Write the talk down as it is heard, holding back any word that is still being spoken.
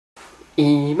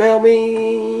Email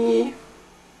me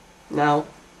now.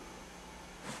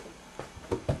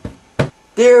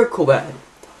 Dear CoolBad,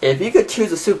 if you could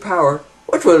choose a superpower,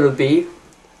 which would it be?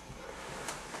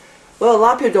 Well, a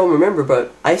lot of people don't remember,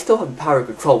 but I still have the power to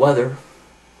control weather.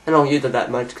 I don't use it that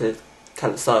much because it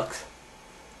kind of sucks.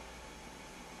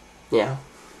 Yeah.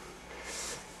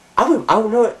 I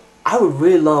would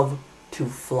really love to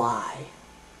fly.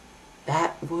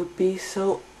 That would be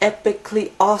so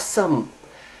epically awesome.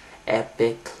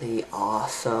 Epically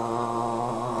awesome.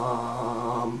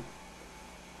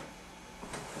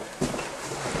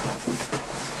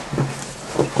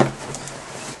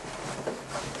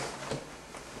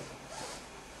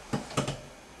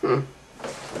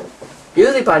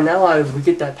 Usually by now I would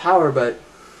get that power, but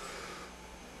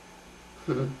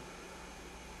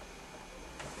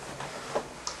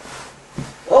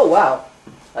oh wow,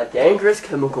 a dangerous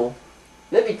chemical.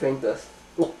 Let me drink this.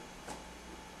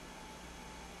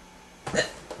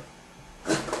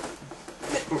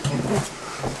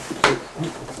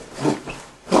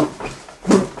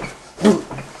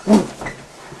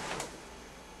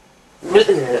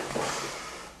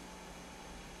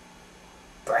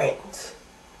 Brains.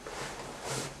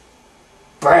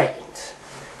 Brains.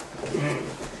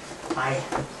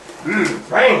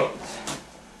 Brains.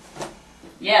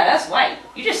 Yeah, that's right.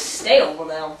 You just stale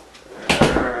now.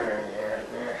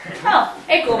 Oh,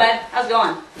 hey CoolBad. How's it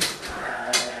going?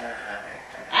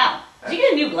 Ow. Did you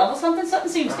get a new glove or something?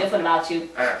 Something seems different about you.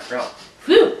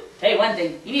 Phew. Tell you one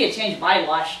thing. You need to change body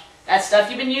wash. That stuff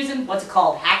you've been using, what's it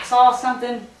called? Hacksaw or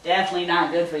something? Definitely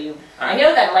not good for you. I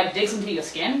hear that like digs into your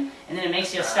skin, and then it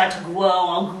makes you start to glow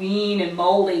all green and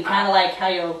moldy, kind of like how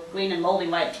you're green and moldy,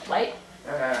 right?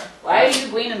 Why are you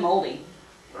green and moldy?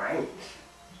 Brains.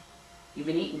 You've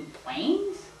been eating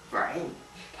planes? Brains.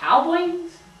 Cow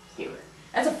brains?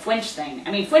 That's a French thing.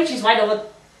 I mean, Frenchie's right over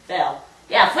there.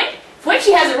 Yeah,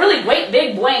 Frenchie has a really great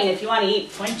big brain if you want to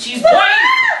eat Frenchie's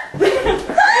brain.